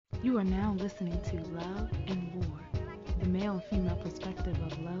You are now listening to Love and War, the male and female perspective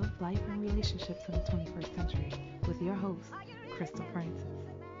of love, life, and relationships in the 21st century, with your host, Crystal Francis.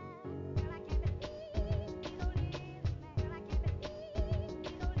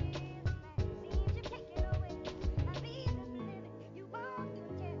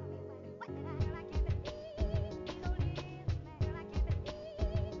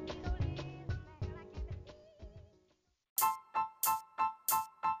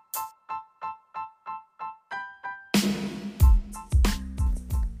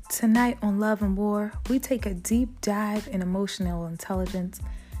 Tonight on Love and War, we take a deep dive in emotional intelligence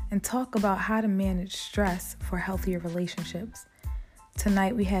and talk about how to manage stress for healthier relationships.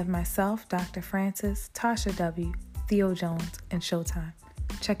 Tonight we have myself, Dr. Francis, Tasha W., Theo Jones, and Showtime.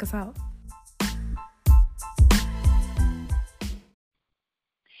 Check us out.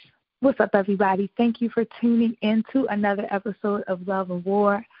 What's up, everybody? Thank you for tuning in to another episode of Love and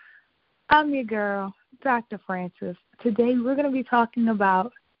War. I'm your girl, Dr. Francis. Today we're going to be talking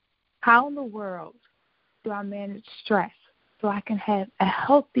about how in the world do I manage stress so I can have a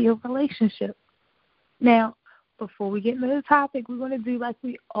healthier relationship? Now, before we get into the topic, we're going to do like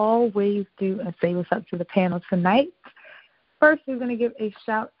we always do and say what's up to the panel tonight. First, we're going to give a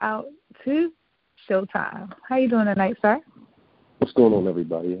shout out to Showtime. How you doing tonight, sir? What's going on,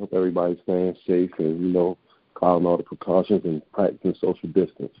 everybody? I hope everybody's staying safe and, following all the precautions and practicing social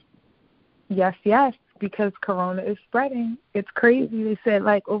distance. Yes, because corona is spreading. It's crazy. They said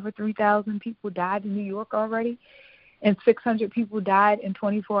like over 3,000 people died in New York already, and 600 people died in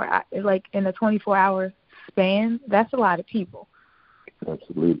in a 24-hour span. That's a lot of people.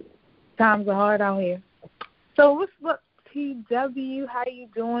 Absolutely. Times are hard out here. So what's up, TW? How you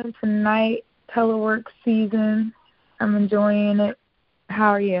doing tonight? Telework season. I'm enjoying it. How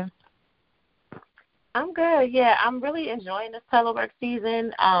are you? I'm good. Yeah, I'm really enjoying this telework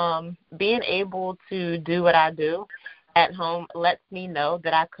season. Being able to do what I do at home lets me know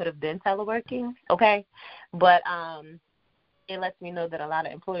that I could have been teleworking, okay? But it lets me know that a lot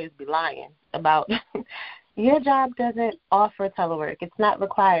of employers be lying about your job doesn't offer telework. It's not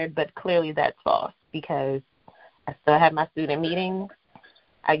required, but clearly that's false because I still have my student meetings.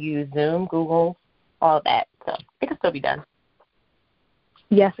 I use Zoom, Google, all that. So it can still be done.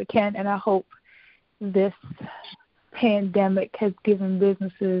 Yes, it can, and I hope this pandemic has given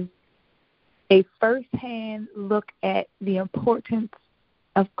businesses a first-hand look at the importance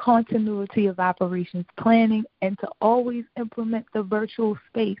of continuity of operations planning and to always implement the virtual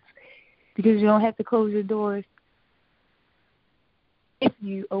space because you don't have to close your doors if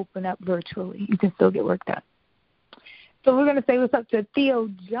you open up virtually. You can still get work done. So we're going to say what's up to Theo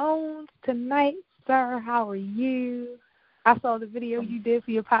Jones tonight. Sir, how are you? I saw the video you did for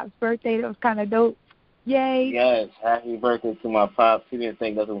your pop's birthday. That was kind of dope. Yay. Yes, happy birthday to my pops. He didn't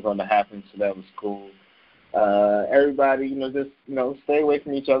think nothing was going to happen, so that was cool. Everybody, just stay away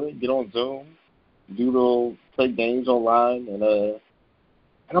from each other. Get on Zoom. Play games online. And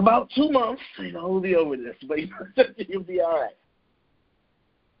in about 2 months, we'll be over this. But you'll be all right.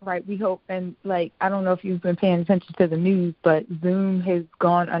 Right, we hope. And, I don't know if you've been paying attention to the news, but Zoom has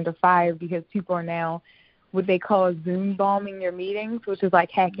gone under fire because people are now what they call Zoom bombing your meetings, which is like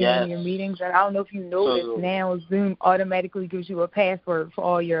hacking into your meetings. And I don't know if you noticed now Zoom automatically gives you a password for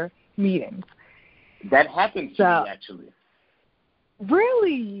all your meetings. That happened to me, actually.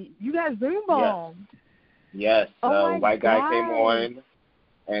 Really? You got Zoom bombed? Yes. Oh white guy came on,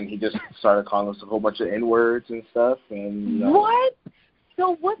 and he just started calling us a whole bunch of N-words and stuff. And What?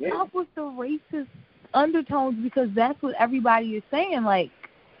 So what's up with the racist undertones? Because that's what everybody is saying,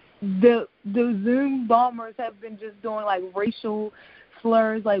 the Zoom bombers have been just doing racial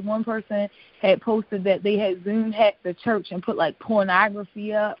slurs. Like one person had posted that they had Zoom hacked the church and put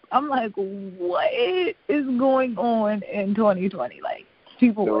pornography up. I'm like, what is going on in 2020?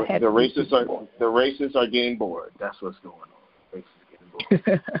 People the racists are getting bored. That's what's going on. Racists are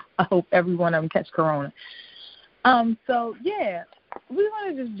getting bored. I hope every one of them catch corona. So yeah, we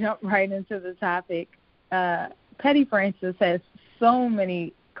want to just jump right into the topic. Petty Francis has so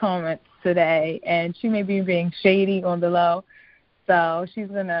many comments today, and she may be being shady on the low, so she's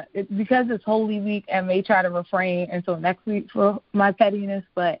because it's Holy Week, I may try to refrain until next week for my pettiness.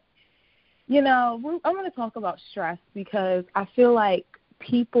 But I'm going to talk about stress because I feel like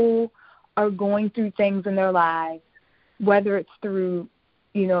people are going through things in their lives, whether it's through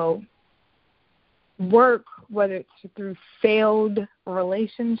work, whether it's through failed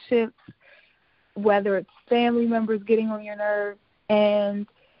relationships, whether it's family members getting on your nerves. And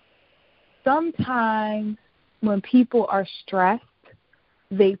sometimes when people are stressed,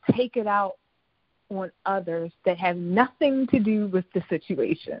 they take it out on others that have nothing to do with the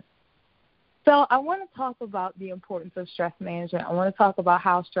situation. So I want to talk about the importance of stress management. I want to talk about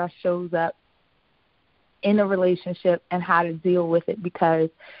how stress shows up in a relationship and how to deal with it, because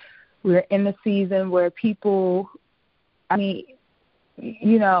we're in a season where people, it's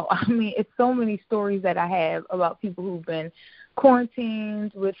so many stories that I have about people who've been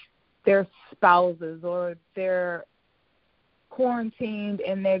quarantined with their spouses, or they're quarantined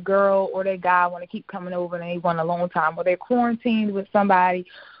and their girl or their guy want to keep coming over and they want alone time, or they're quarantined with somebody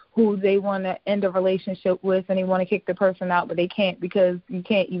who they want to end a relationship with and they want to kick the person out, but they can't because you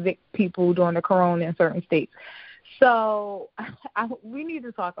can't evict people during the corona in certain states. So we need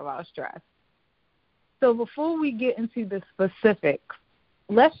to talk about stress. So before we get into the specifics,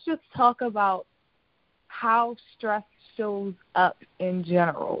 let's just talk about how stress shows up in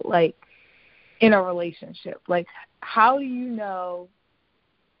general, like in a relationship. Like, how do you know,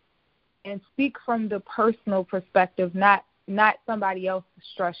 and speak from the personal perspective, not somebody else's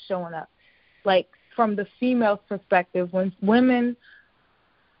stress showing up. Like, from the female's perspective, when women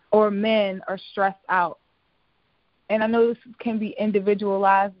or men are stressed out, and I know this can be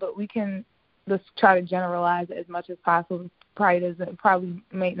individualized, but let's try to generalize it as much as possible. Probably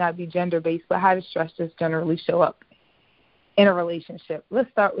may not be gender-based, but how does stress just generally show up in a relationship? Let's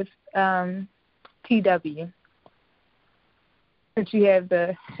start with TW, since you have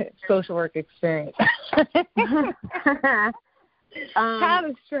the social work experience. How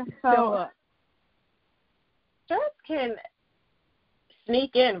does stress show up? Stress can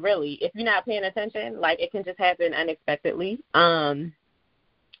sneak in, really, if you're not paying attention. Like, it can just happen unexpectedly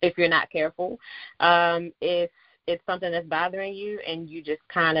if you're not careful. If it's something that's bothering you and you just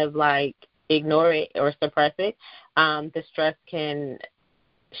kind of, like, ignore it or suppress it, the stress can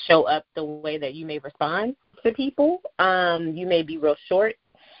show up the way that you may respond to people. You may be real short.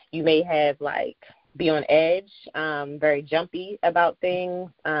 You may have, like, be on edge, very jumpy about things,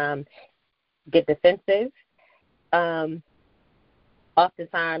 get defensive.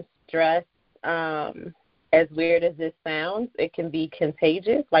 Oftentimes stress, as weird as this sounds, it can be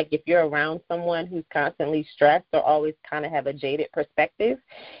contagious. Like, if you're around someone who's constantly stressed or always kind of have a jaded perspective,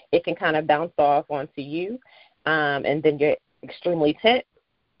 it can kind of bounce off onto you, and then you're extremely tense.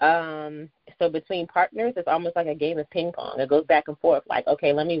 So between partners, it's almost like a game of ping pong. It goes back and forth, like,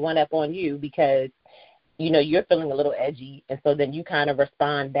 okay, let me one up on you because, you're feeling a little edgy, and so then you kind of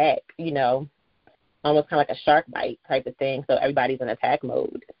respond back, almost kind of like a shark bite type of thing. So everybody's in attack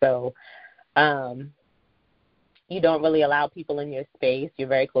mode. So you don't really allow people in your space. You're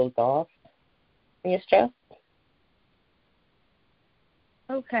very closed off, and you're stressed.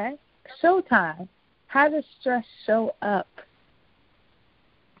 Okay. Showtime. How does stress show up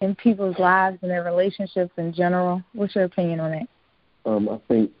in people's lives and their relationships in general? What's your opinion on that? I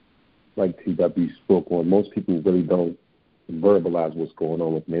think, like TW spoke on, most people really don't verbalize what's going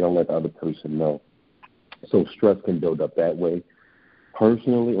on with them. They don't let the other person know. So stress can build up that way.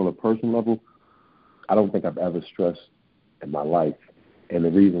 Personally, on a personal level, I don't think I've ever stressed in my life. And the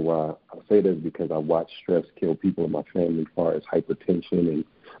reason why I say that is because I watched stress kill people in my family as far as hypertension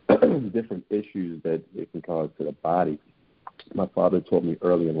and different issues that it can cause to the body. My father taught me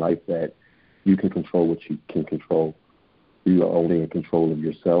early in life that you can control what you can control. You are only in control of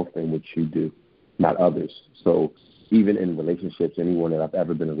yourself and what you do, not others. So even in relationships, anyone that I've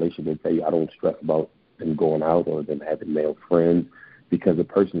ever been in a relationship with tell you I don't stress about them going out or them having male friends, because the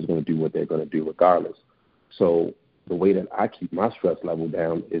person is going to do what they're going to do regardless. So the way that I keep my stress level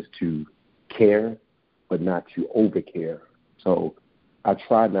down is to care, but not to overcare. So I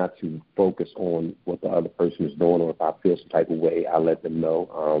try not to focus on what the other person is doing, or if I feel some type of way, I let them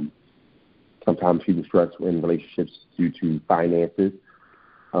know. Sometimes people stress in relationships due to finances.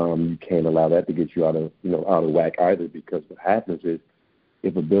 You can't allow that to get you out of whack either, because what happens is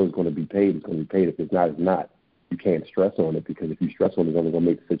if a bill is going to be paid, it's going to be paid. If it's not, it's not. You can't stress on it, because if you stress on it, it's only going to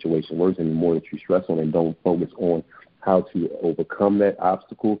make the situation worse. And the more that you stress on it and don't focus on how to overcome that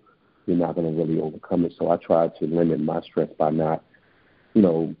obstacle, you're not going to really overcome it. So I try to limit my stress by not,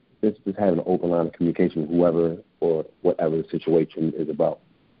 just having an open line of communication with whoever or whatever the situation is about.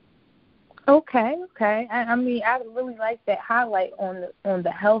 Okay. I really like that highlight on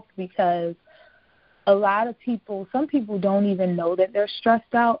the health, because a lot of people, some people don't even know that they're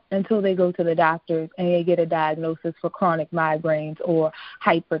stressed out until they go to the doctors and they get a diagnosis for chronic migraines or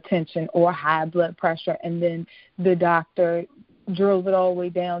hypertension or high blood pressure, and then the doctor drills it all the way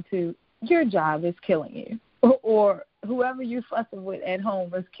down to your job is killing you, or whoever you're fussing with at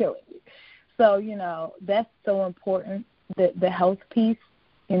home is killing you. So, that's so important, the health piece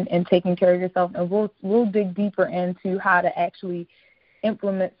and taking care of yourself. And we'll dig deeper into how to actually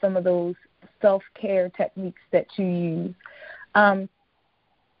implement some of those self-care techniques that you use.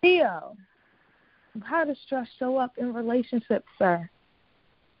 Theo, how does stress show up in relationships, sir?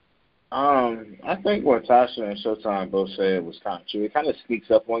 I think what Tasha and Showtime both said was kind of true. It kind of sneaks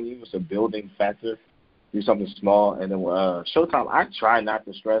up on you. It's a building factor. Do something small, and then Showtime. I try not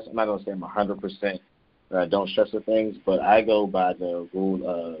to stress. I'm not gonna say I'm 100% that I don't stress with things, but I go by the rule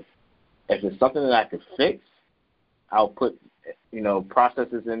of if it's something that I could fix, I'll put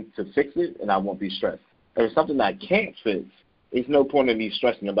processes in to fix it, and I won't be stressed. If it's something that I can't fix, there's no point in me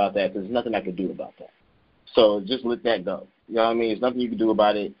stressing about that because there's nothing I can do about that. So just let that go. You know what I mean? There's nothing you can do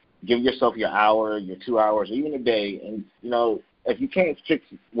about it. Give yourself your hour, your 2 hours, or even a day. And, if you can't fix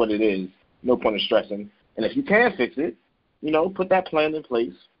what it is, no point in stressing. And if you can fix it, put that plan in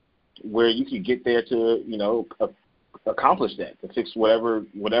place where you can get there to, accomplish that, to fix whatever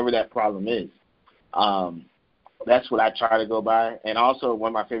that problem is. That's what I try to go by. And also one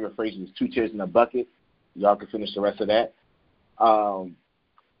of my favorite phrases is 2 tears in a bucket. Y'all can finish the rest of that. So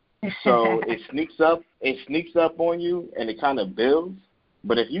it sneaks up on you, and it kind of builds.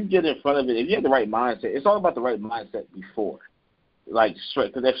 But if you get in front of it, if you have the right mindset, it's all about the right mindset before. Like stress,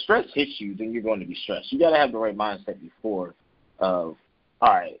 because if stress hits you, then you're going to be stressed. You got to have the right mindset before. All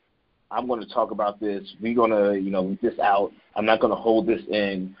right, I'm going to talk about this. We're going to, leave this out. I'm not going to hold this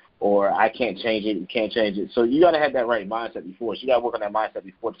in, or I can't change it. You can't change it. So you got to have that right mindset before. So you got to work on that mindset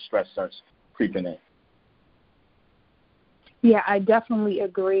before the stress starts creeping in. Yeah, I definitely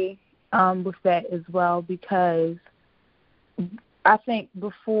agree with that as well, because I think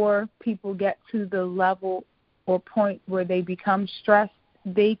before people get to the level or point where they become stressed,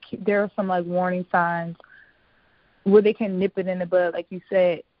 there are some warning signs where they can nip it in the bud, like you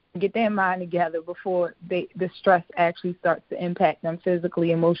said, get their mind together before the stress actually starts to impact them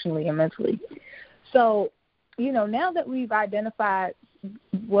physically, emotionally, and mentally. So, now that we've identified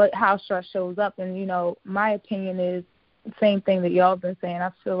how stress shows up, and my opinion is the same thing that y'all have been saying.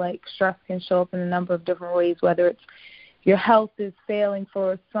 I feel like stress can show up in a number of different ways, whether it's your health is failing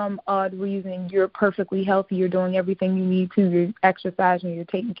for some odd reason, you're perfectly healthy, you're doing everything you need to, you're exercising, you're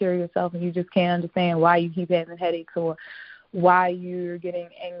taking care of yourself, and you just can't understand why you keep having headaches or why you're getting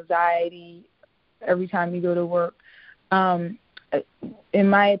anxiety every time you go to work. In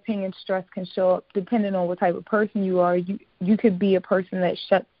my opinion, stress can show up depending on what type of person you are. You could be a person that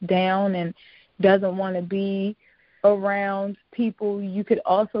shuts down and doesn't want to be around people. You could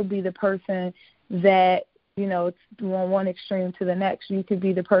also be the person that, it's one extreme to the next. You could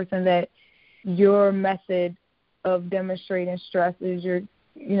be the person that your method of demonstrating stress is you're,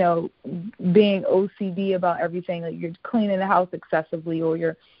 being OCD about everything. Like you're cleaning the house excessively, or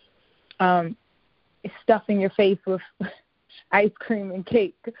you're stuffing your face with ice cream and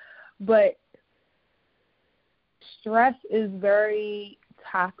cake. But stress is very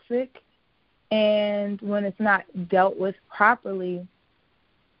toxic, and when it's not dealt with properly,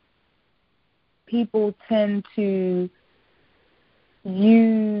 people tend to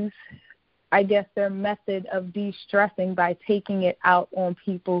use, their method of de-stressing by taking it out on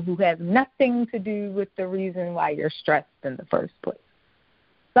people who have nothing to do with the reason why you're stressed in the first place.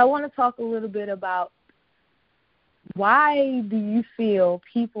 So I want to talk a little bit about, why do you feel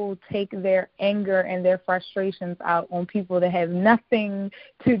people take their anger and their frustrations out on people that have nothing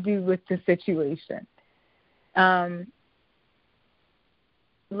to do with the situation?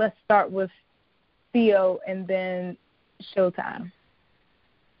 Let's start with Theo and then Showtime.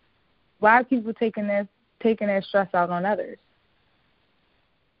 Why are people taking their stress out on others?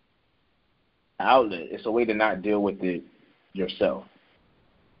 Outlet. It's a way to not deal with it yourself.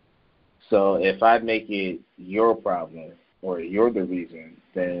 So if I make it your problem or you're the reason,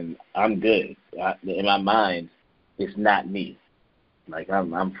 then I'm good. In my mind, it's not me. Like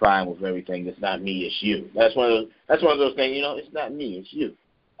I'm fine with everything. It's not me. It's you. That's one of those things. It's not me. It's you.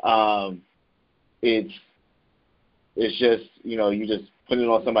 It's just you just put it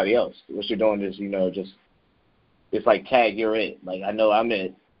on somebody else. What you're doing is it's like tag you're it. Like I know I'm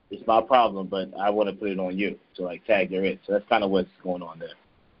it. It's my problem, but I want to put it on you. So like tag you're it. So that's kind of what's going on there.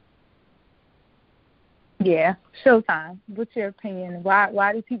 Yeah, Showtime. What's your opinion?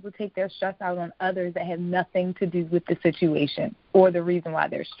 Why do people take their stress out on others that have nothing to do with the situation or the reason why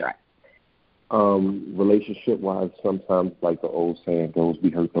they're stressed? Relationship-wise, sometimes, like the old saying goes,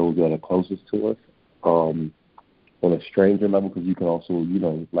 we hurt those that are closest to us. On a stranger level, because you can also,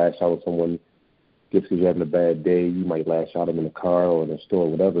 lash out at someone just because you're having a bad day. You might lash out at them in the car or in the store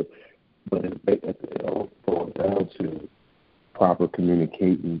or whatever. But it all boils down to proper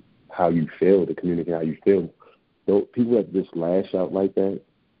communicating how you feel, to communicate how you feel. Those people that just lash out like that,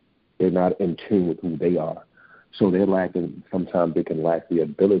 they're not in tune with who they are. So sometimes they can lack the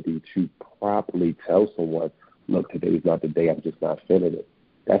ability to properly tell someone, look, today's not the day, I'm just not feeling it.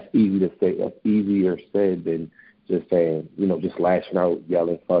 That's easy to say. That's easier said than just saying, just lashing out,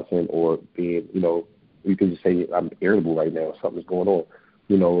 yelling, fussing, or being, you can just say, I'm irritable right now, something's going on.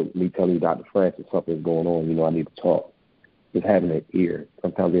 Me telling you, Dr. Francis, something's going on, I need to talk. Just having an ear.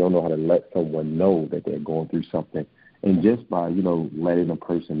 Sometimes they don't know how to let someone know that they're going through something. And just by, letting a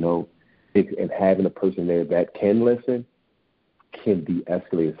person know and having a person there that can listen can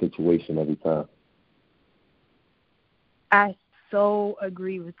de-escalate a situation every time. I so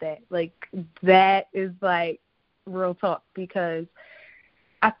agree with that. Like, that is, like, real talk, because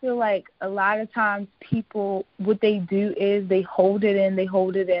I feel like a lot of times people, what they do is they hold it in,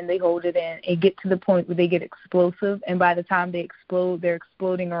 and get to the point where they get explosive. And by the time they explode, they're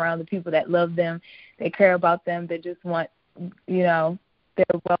exploding around the people that love them, they care about them, they just want, their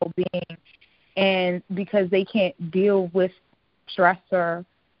well-being. And because they can't deal with stressor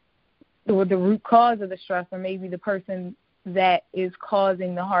or the root cause of the stress, or maybe the person that is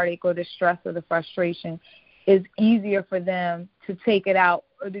causing the heartache or the stress or the frustration, it's easier for them to take it out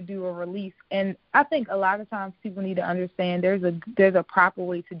or to do a release. And I think a lot of times people need to understand there's a proper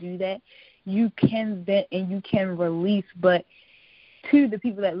way to do that. You can vent and you can release, but to the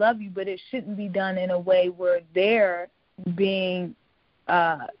people that love you, but it shouldn't be done in a way where they're being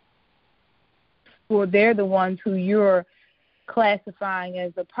or they're the ones who you're classifying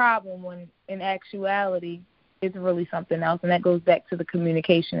as a problem, when in actuality it's really something else. And that goes back to the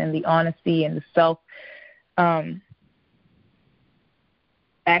communication and the honesty and the self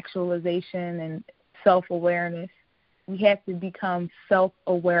actualization and self-awareness. We have to become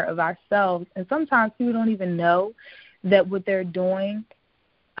self-aware of ourselves. And sometimes people don't even know that what they're doing,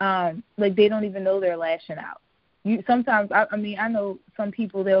 like, they don't even know they're lashing out. Sometimes, I know some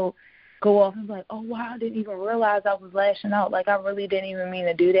people, they'll go off and be like, oh, wow, I didn't even realize I was lashing out. Like, I really didn't even mean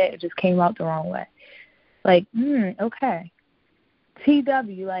to do that. It just came out the wrong way. Like, okay.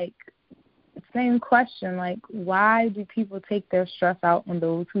 TW, like, same question. Like, why do people take their stress out on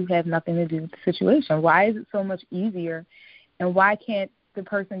those who have nothing to do with the situation? Why is it so much easier? And why can't the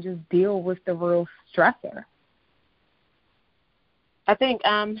person just deal with the real stressor? I think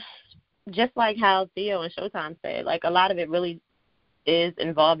just like how Theo and Showtime said, like, a lot of it really is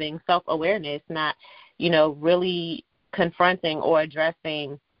involving self-awareness, not, really confronting or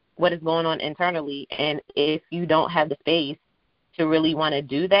addressing what is going on internally. And if you don't have the space to really want to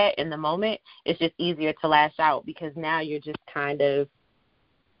do that in the moment, it's just easier to lash out, because now you're just kind of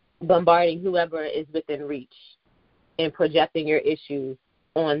bombarding whoever is within reach and projecting your issues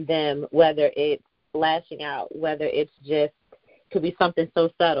on them, whether it's lashing out, whether it's just, could be something so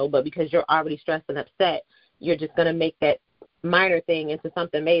subtle, but because you're already stressed and upset, you're just going to make that minor thing into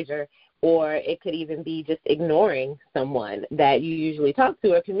something major. Or it could even be just ignoring someone that you usually talk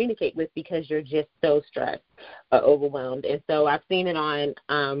to or communicate with because you're just so stressed or overwhelmed. And so I've seen it on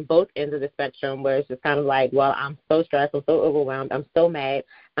both ends of the spectrum, where it's just kind of like, well, I'm so stressed, I'm so overwhelmed, I'm so mad,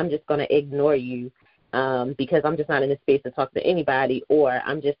 I'm just going to ignore you because I'm just not in the space to talk to anybody, or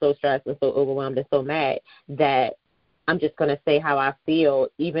I'm just so stressed and so overwhelmed and so mad that I'm just going to say how I feel,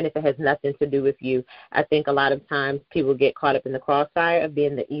 even if it has nothing to do with you. I think a lot of times people get caught up in the crossfire of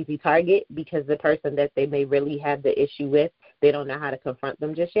being the easy target, because the person that they may really have the issue with, they don't know how to confront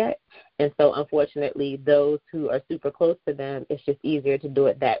them just yet. And so, unfortunately, those who are super close to them, it's just easier to do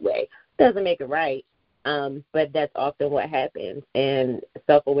it that way. Doesn't make it right, but that's often what happens. And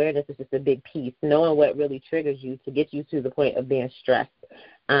self-awareness is just a big piece, knowing what really triggers you to get you to the point of being stressed,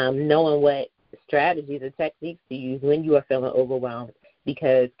 knowing what strategies or techniques to use when you are feeling overwhelmed,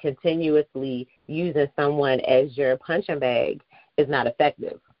 because continuously using someone as your punching bag is not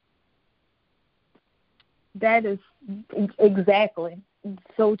effective. That is exactly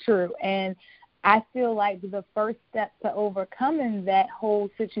so true. And I feel like the first step to overcoming that whole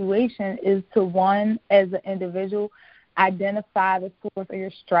situation is to, one, as an individual, identify the source of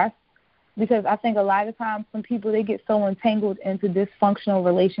your stress. Because I think a lot of times some people, they get so entangled into dysfunctional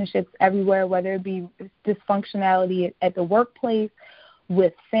relationships everywhere, whether it be dysfunctionality at the workplace,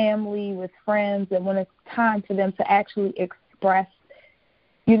 with family, with friends, and when it's time for them to actually express,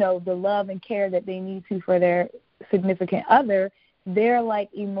 the love and care that they need to for their significant other, they're like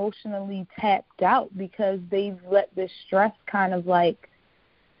emotionally tapped out because they've let the stress kind of like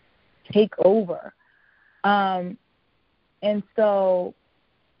take over. And so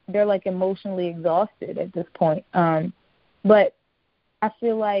they're like emotionally exhausted at this point. But I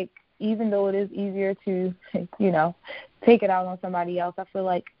feel like even though it is easier to, take it out on somebody else, I feel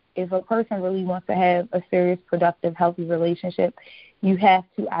like if a person really wants to have a serious, productive, healthy relationship, you have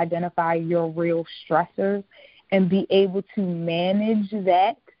to identify your real stressors and be able to manage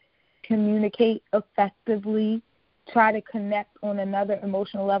that, communicate effectively, try to connect on another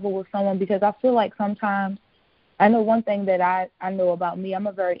emotional level with someone, because I feel like sometimes, I know one thing that I know about me, I'm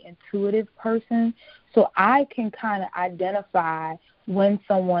a very intuitive person, so I can kind of identify when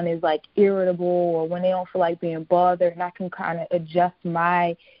someone is like irritable or when they don't feel like being bothered, and I can kind of adjust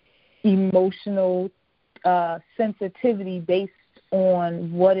my emotional sensitivity based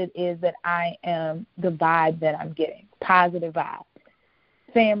on what it is that I am, the vibe that I'm getting, positive vibes,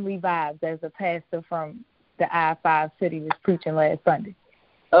 family vibes, as a pastor from the I-5 city was preaching last Sunday.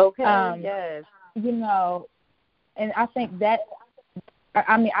 Okay, yes. You know, and I think that,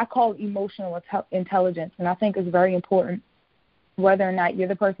 I mean, I call it emotional intelligence, and I think it's very important, whether or not you're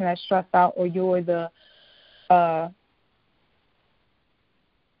the person that's stressed out or you're the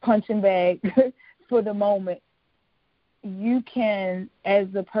punching bag for the moment. You can, as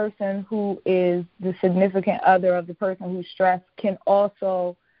the person who is the significant other of the person who's stressed, can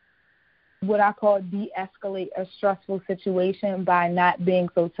also, what I call, de-escalate a stressful situation by not being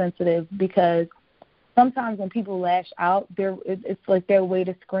so sensitive, because sometimes when people lash out, it's like their way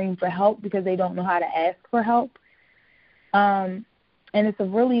to scream for help because they don't know how to ask for help. And it's a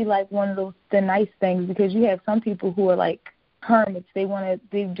really like one of the nice things, because you have some people who are like hermits. They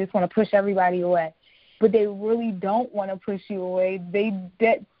just want to push everybody away, but they really don't want to push you away.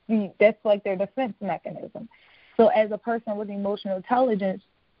 That's like their defense mechanism. So as a person with emotional intelligence,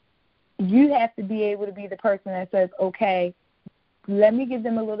 you have to be able to be the person that says, okay, let me give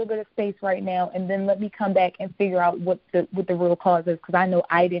them a little bit of space right now, and then let me come back and figure out what the real cause is, because I know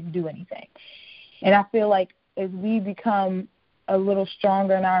I didn't do anything. And I feel like as we become a little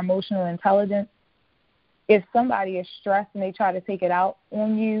stronger in our emotional intelligence, if somebody is stressed and they try to take it out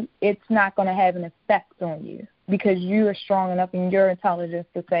on you, it's not going to have an effect on you, because you are strong enough in your intelligence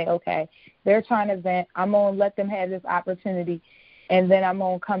to say, okay, they're trying to vent. I'm going to let them have this opportunity, and then I'm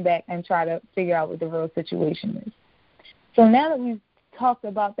going to come back and try to figure out what the real situation is. So now that we've talked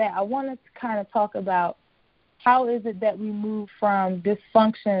about that, I want to kind of talk about how is it that we move from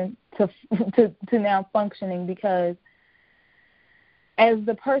dysfunction to now functioning, because as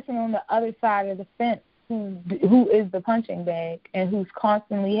the person on the other side of the fence who is the punching bag and who's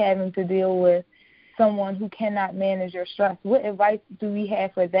constantly having to deal with someone who cannot manage your stress, what advice do we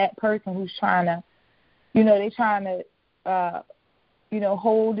have for that person who's trying to, they're trying to,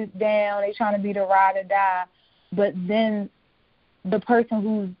 hold it down, they're trying to be the ride or die, but then the person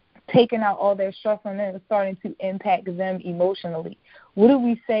who's taking out all their stress on them is starting to impact them emotionally. What do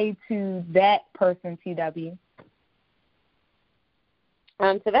we say to that person, TW?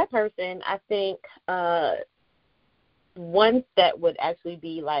 To that person, I think one step would actually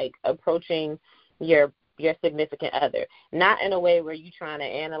be like approaching your significant other, not in a way where you're trying to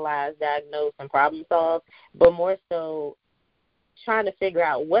analyze, diagnose, and problem solve, but more so trying to figure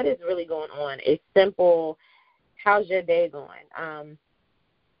out what is really going on. It's simple. How's your day going?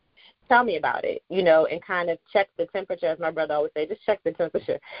 Tell me about it, and kind of check the temperature, as my brother always say, just check the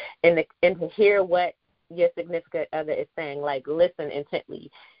temperature, and to hear what your significant other is saying, like listen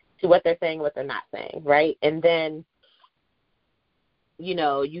intently to what they're saying, what they're not saying, right? And then,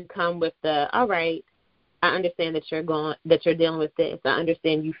 you come with the, all right, I understand that you're dealing with this. I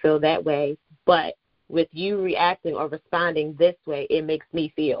understand you feel that way, but with you reacting or responding this way, it makes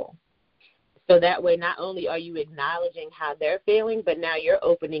me feel. So that way, not only are you acknowledging how they're feeling, but now you're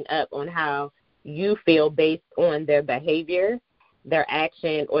opening up on how you feel based on their behavior, their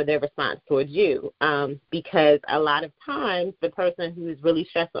action, or their response towards you. Because a lot of times the person who is really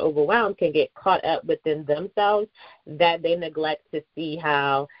stressed or overwhelmed can get caught up within themselves that they neglect to see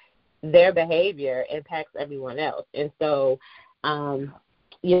how their behavior impacts everyone else. And so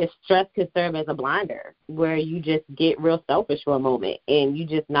your stress could serve as a blinder where you just get real selfish for a moment and you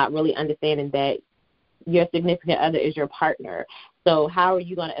just not really understanding that your significant other is your partner. So how are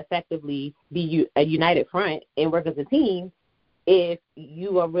you going to effectively be a united front and work as a team if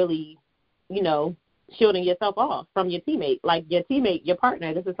you are really, shielding yourself off from your teammate? Like your teammate, your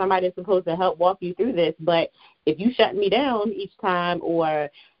partner, this is somebody that's supposed to help walk you through this. But if you shut me down each time or,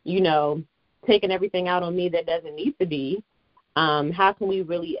 taking everything out on me that doesn't need to be, how can we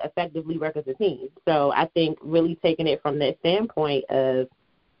really effectively work as a team? So I think really taking it from that standpoint of,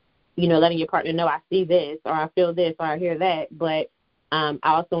 letting your partner know I see this or I feel this or I hear that, but I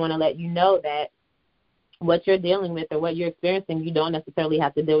also want to let you know that what you're dealing with or what you're experiencing, you don't necessarily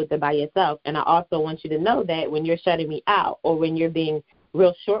have to deal with it by yourself. And I also want you to know that when you're shutting me out or when you're being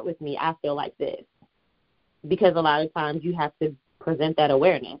real short with me, I feel like this. Because a lot of times you have to present that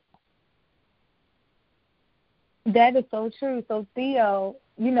awareness. That is so true. So, Theo,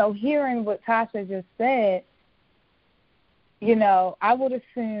 hearing what Tasha just said, I would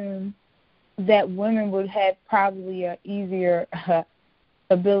assume that women would have probably an easier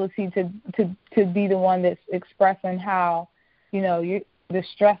ability to be the one that's expressing how, the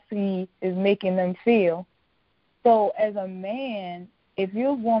stress is making them feel. So as a man, if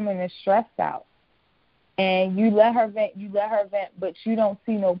your woman is stressed out and you let her vent, but you don't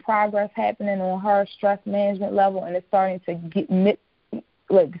see no progress happening on her stress management level, and it's starting to get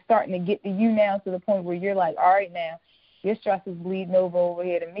to you now to the point where you're like, all right, now your stress is bleeding over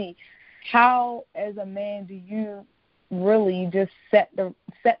here to me. How, as a man, do you really just set the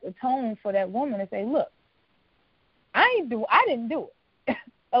tone for that woman and say, look, I didn't do it.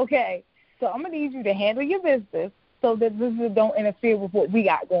 Okay, so I'm gonna need you to handle your business so that this don't interfere with what we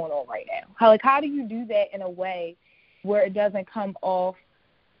got going on right now. How do you do that in a way where it doesn't come off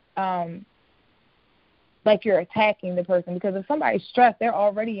like you're attacking the person? Because if somebody's stressed, they're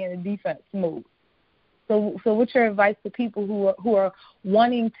already in a defense mode. So what's your advice to people who are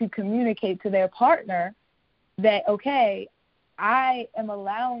wanting to communicate to their partner that, okay, I am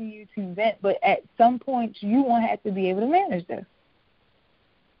allowing you to vent, but at some point you won't have to be able to manage this?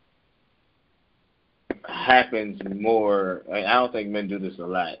 Happens more. I don't think men do this a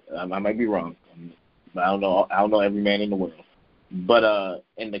lot. I might be wrong, but I don't know every man in the world. But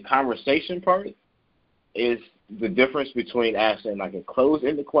in the conversation part is the difference between asking like a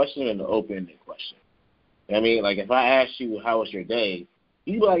closed-ended question and an open-ended question. You know what I mean? Like if I ask you how was your day,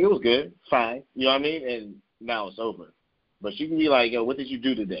 you be like, it was good, fine. You know what I mean? And now it's over. But you can be like, yo, what did you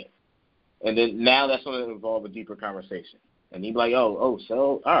do today? And then now that's going to involve a deeper conversation. And you be like,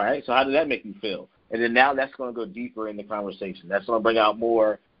 so all right, so how did that make you feel? And then now that's going to go deeper in the conversation. That's going to bring out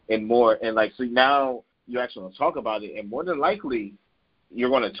more and more. And, so now you're actually going to talk about it. And more than likely, you're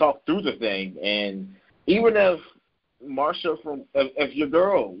going to talk through the thing. And even if Marsha, if your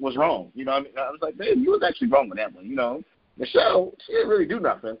girl was wrong, I was like, babe, you was actually wrong with that one. Michelle, she didn't really do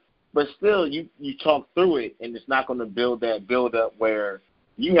nothing. But still, you talk through it, and it's not going to build up where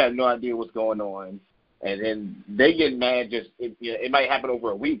you have no idea what's going on. And then they get mad it might happen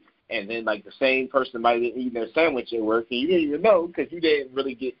over a week. And then, the same person might be eating their sandwich at work, and you didn't even know because you didn't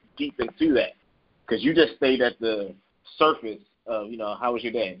really get deep into that because you just stayed at the surface of, how was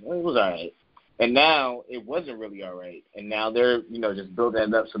your day? Well, it was all right. And now it wasn't really all right. And now they're, just building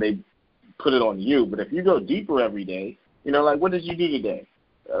it up so they put it on you. But if you go deeper every day, what did you do today?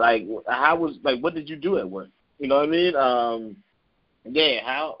 What did you do at work? You know what I mean?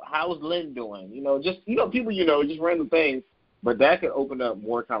 How was Lynn doing? Just, people, just random things. But that could open up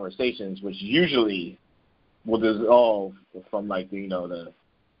more conversations, which usually will dissolve from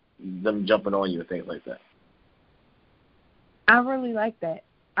them jumping on you and things like that. I really like that.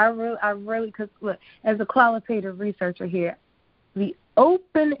 I really, because look, as a qualitative researcher here, the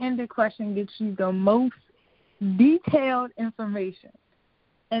open-ended question gets you the most detailed information,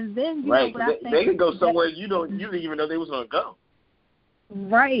 and then right, they can go somewhere you didn't even know they was going to go.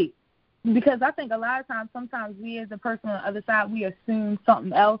 Right. Because I think a lot of times, sometimes we as a person on the other side, we assume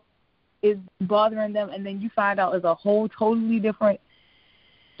something else is bothering them, and then you find out it's a whole totally different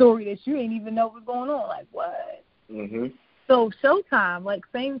story that you didn't even know was going on. Like, what? Mm-hmm. So Showtime,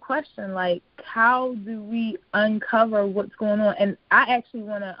 same question, how do we uncover what's going on? And I actually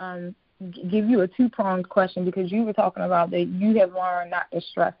want to give you a two-pronged question because you were talking about that you have learned not to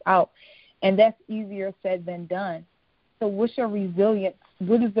stress out, and that's easier said than done. So what's your resilience?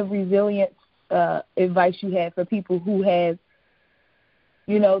 What is the resilience advice you have for people who have,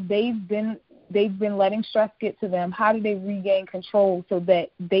 they've been letting stress get to them? How do they regain control so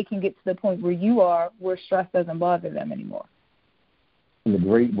that they can get to the point where you are, where stress doesn't bother them anymore? In the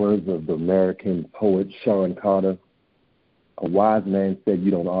great words of the American poet Sean Carter, a wise man said, you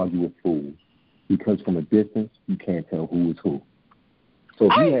don't argue with fools because from a distance you can't tell who is who. So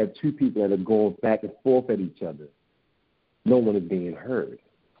if you have two people that are going back and forth at each other, no one is being heard.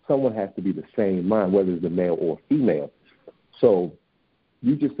 Someone has to be the same mind, whether it's a male or a female. So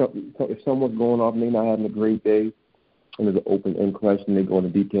if someone's going off and they're not having a great day, and there's an open-end question, they go into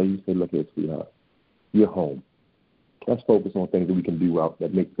detail, you say, look here, sweetheart, you're home. Let's focus on things that we can do out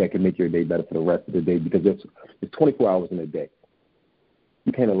that can make your day better for the rest of the day because it's 24 hours in a day.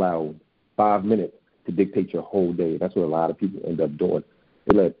 You can't allow 5 minutes to dictate your whole day. That's what a lot of people end up doing.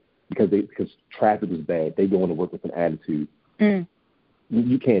 Because traffic is bad, they go into work with an attitude.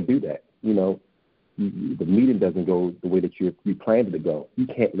 You can't do that. The meeting doesn't go the way that you planned it to go. You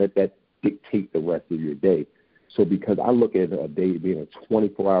can't let that dictate the rest of your day. So because I look at a day being a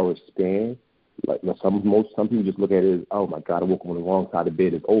 24-hour span, some people just look at it as, oh my God, I woke up on the wrong side of the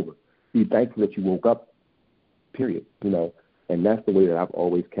bed. It's over. Be thankful that you woke up. Period. And that's the way that I've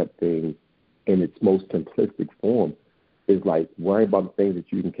always kept things in its most simplistic form. is like worrying about the things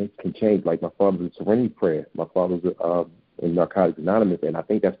that you can change. Like my father's in Serenity Prayer. My father's in Narcotics Anonymous, and I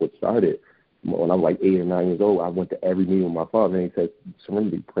think that's what started. When I was like 8 or 9 years old, I went to every meeting with my father, and he said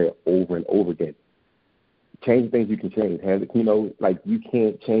Serenity Prayer over and over again. Change things you can change. Like you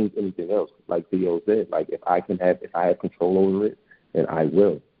can't change anything else. Like Theo said, like if I have control over it, then I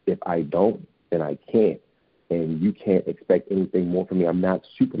will. If I don't, then I can't. And you can't expect anything more from me. I'm not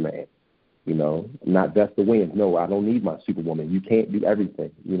Superman. I'm not Vesta Williams. No, I don't need my Superwoman. You can't do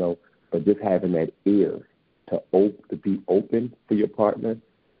everything. But just having that ear to be open for your partner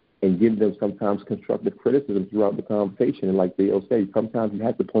and give them sometimes constructive criticism throughout the conversation. And like Theo said, sometimes you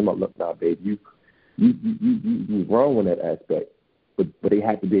have to point out, look, now, babe, you wrong on that aspect, but they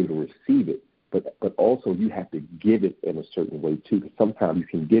have to be able to receive it. But also you have to give it in a certain way too. Because sometimes you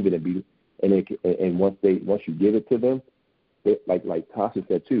can give it and once you give it to them, like Tasha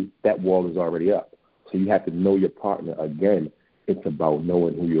said too, that wall is already up. So you have to know your partner. Again, it's about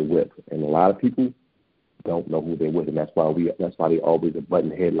knowing who you're with, and a lot of people don't know who they're with, and that's why they always are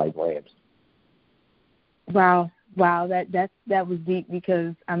butting head like lambs. Wow, that was deep,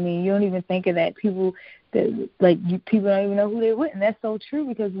 because you don't even think of that. People people don't even know who they're with, and that's so true,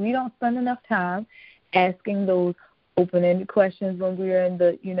 because we don't spend enough time asking those open-ended questions when we're in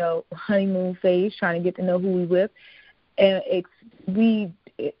the honeymoon phase, trying to get to know who we're with, and we,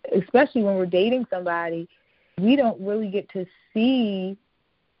 especially when we're dating somebody, we don't really get to see,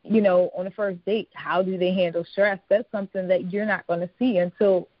 on the first date, how do they handle stress. That's something that you're not going to see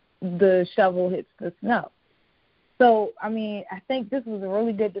until the shovel hits the snow. So, I think this was a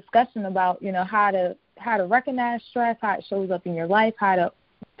really good discussion about, how to recognize stress, how it shows up in your life, how to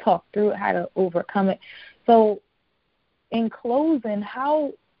talk through it, how to overcome it. So, in closing,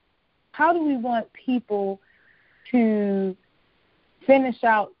 how do we want people to finish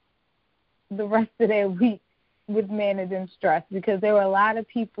out the rest of their week with managing stress? Because there were a lot of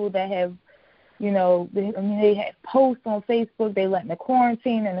people that have, they have posts on Facebook, they letting the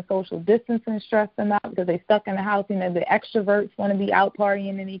quarantine and the social distancing stress them out because they stuck in the house. The extroverts want to be out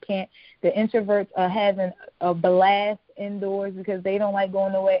partying and they can't. The introverts are having a blast indoors because they don't like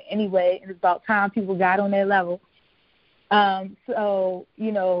going nowhere anyway, and it's about time people got on their level. So,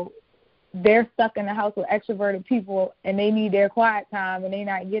 they're stuck in the house with extroverted people and they need their quiet time and they're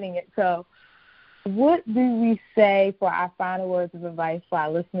not getting it. So what do we say for our final words of advice for our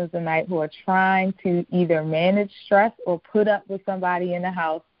listeners tonight who are trying to either manage stress or put up with somebody in the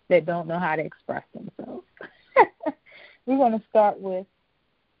house that don't know how to express themselves? We're going to start with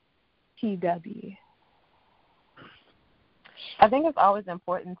TW. I think it's always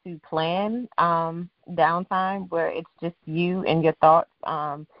important to plan downtime where it's just you and your thoughts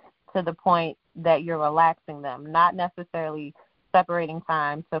to the point that you're relaxing them, not necessarily separating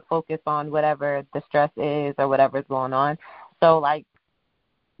time to focus on whatever the stress is or whatever's going on. So, like,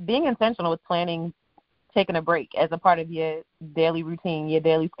 being intentional with planning, taking a break as a part of your daily routine, your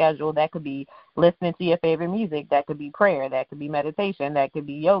daily schedule. That could be listening to your favorite music. That could be prayer. That could be meditation. That could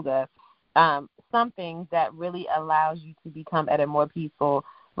be yoga. Something that really allows you to become at a more peaceful,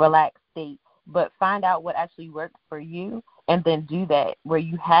 relaxed state. But find out what actually works for you and then do that, where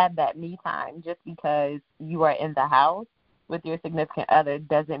you have that me time. Just because you are in the house with your significant other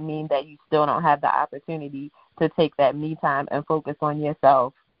doesn't mean that you still don't have the opportunity to take that me time and focus on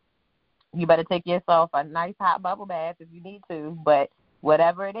yourself. You better take yourself a nice hot bubble bath if you need to, but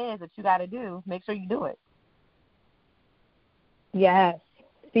whatever it is that you got to do, make sure you do it. Yes.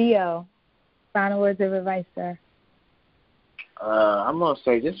 Theo, final words of advice, sir. I'm going to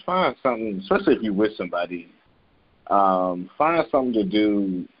say just find something, especially if you're with somebody, find something to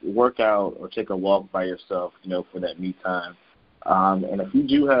do, work out or take a walk by yourself, for that me time. And if you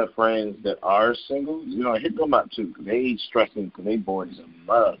do have friends that are single, hit them up too, because they stressing, because they bored as a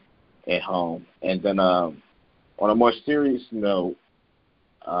mug at home. And then on a more serious note,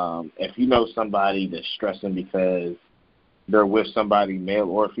 if you know somebody that's stressing because they're with somebody, male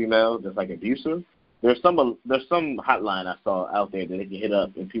or female, that's like abusive, there's some hotline I saw out there that they can hit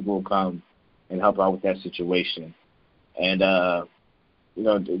up and people will come and help out with that situation. And,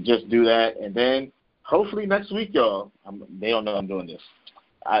 just do that. And then hopefully next week, y'all, they don't know I'm doing this.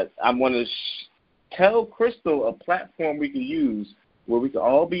 I'm going to tell Crystal a platform we can use where we can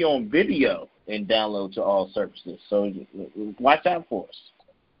all be on video and download to all services. So watch out for us.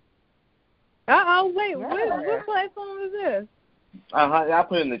 Wait, what platform is this? I'll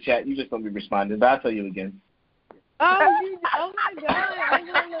put it in the chat. You just don't be responding, but I'll tell you again. Oh my God.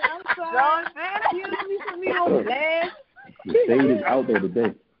 I'm sorry. You put me on blast. The shade is out there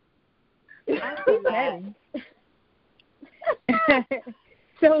today.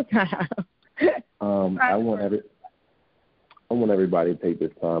 Showtime. I want I want everybody to take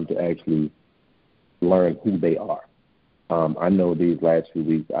this time to actually learn who they are. I know these last few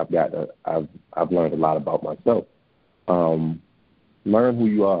weeks I've learned a lot about myself. Learn who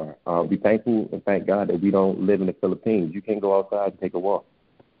you are. Be thankful and thank God that we don't live in the Philippines. You can't go outside and take a walk.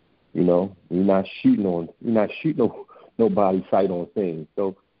 You know, you're not shooting nobody's sight on things.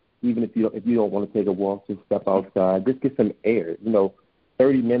 So even if you don't want to take a walk, just step outside, just get some air.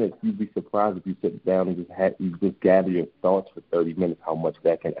 30 minutes, you'd be surprised if you sit down and just gather your thoughts for 30 minutes, how much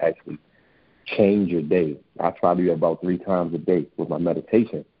that can actually change your day. I try to do it about 3 times a day with my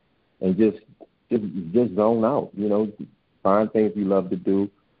meditation, and just zone out. Find things you love to do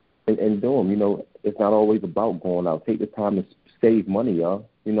and do them. It's not always about going out. Take the time to save money, y'all.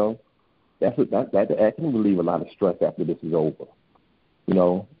 That can relieve a lot of stress after this is over.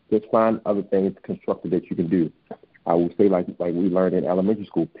 Just find other things constructive that you can do. I would say, like we learned in elementary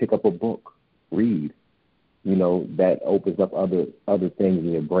school, pick up a book, read. That opens up other things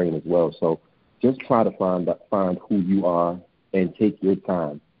in your brain as well. So just try to find who you are and take your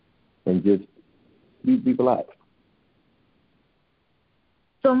time and just be relaxed.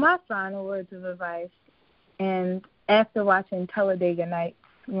 So my final words of advice, and after watching Talladega Nights,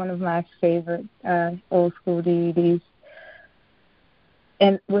 one of my favorite old school DVDs,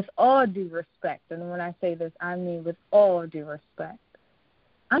 and with all due respect, and when I say this, I mean with all due respect,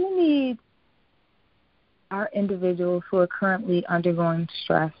 I'm going to need our individuals who are currently undergoing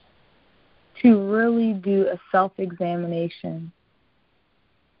stress to really do a self-examination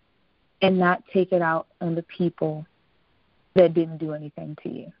and not take it out on the people that didn't do anything to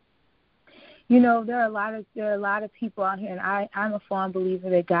you. There are a lot of people out here, and I'm a firm believer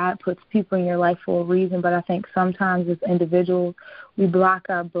that God puts people in your life for a reason, but I think sometimes as individuals we block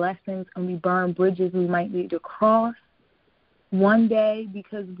our blessings and we burn bridges we might need to cross one day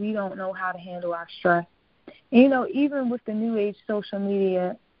because we don't know how to handle our stress. And, even with the new age social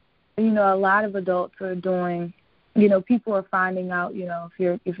media, a lot of adults are doing, people are finding out,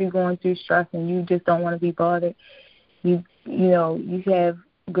 if you're going through stress and you just don't want to be bothered, you have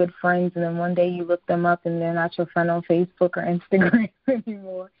good friends, and then one day you look them up and they're not your friend on Facebook or Instagram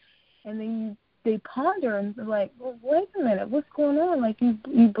anymore, and then they ponder and they're like, well, wait a minute, what's going on? Like you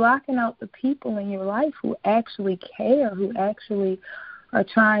blocking out the people in your life who actually care, who actually are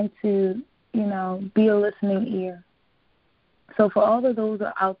trying to be a listening ear. So for all of those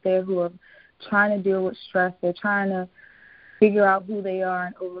out there who are trying to deal with stress, they're trying to figure out who they are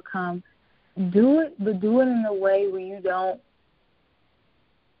and overcome, do it, but do it in a way where you don't,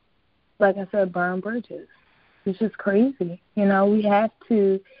 like I said, burn bridges. It's just crazy. We have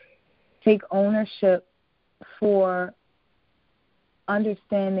to take ownership for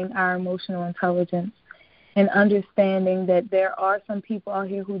understanding our emotional intelligence and understanding that there are some people out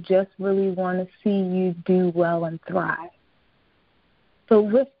here who just really want to see you do well and thrive. So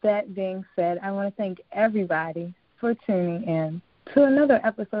with that being said, I want to thank everybody for tuning in to another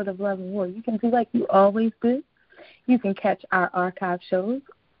episode of Love and War. You can do like you always do. You can catch our archive shows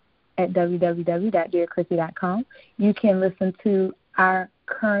at www.dearchrissy.com. You can listen to our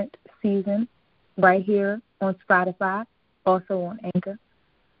current season right here on Spotify, also on Anchor.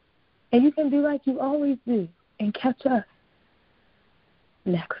 And you can do like you always do and catch us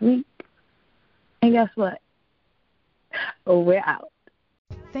next week. And guess what? We're out.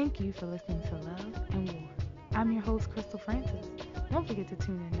 Thank you for listening to Love and War. I'm your host, Crystal Francis. Don't forget to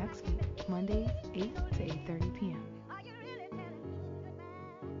tune in next week, Mondays, 8 to 8:30 p.m.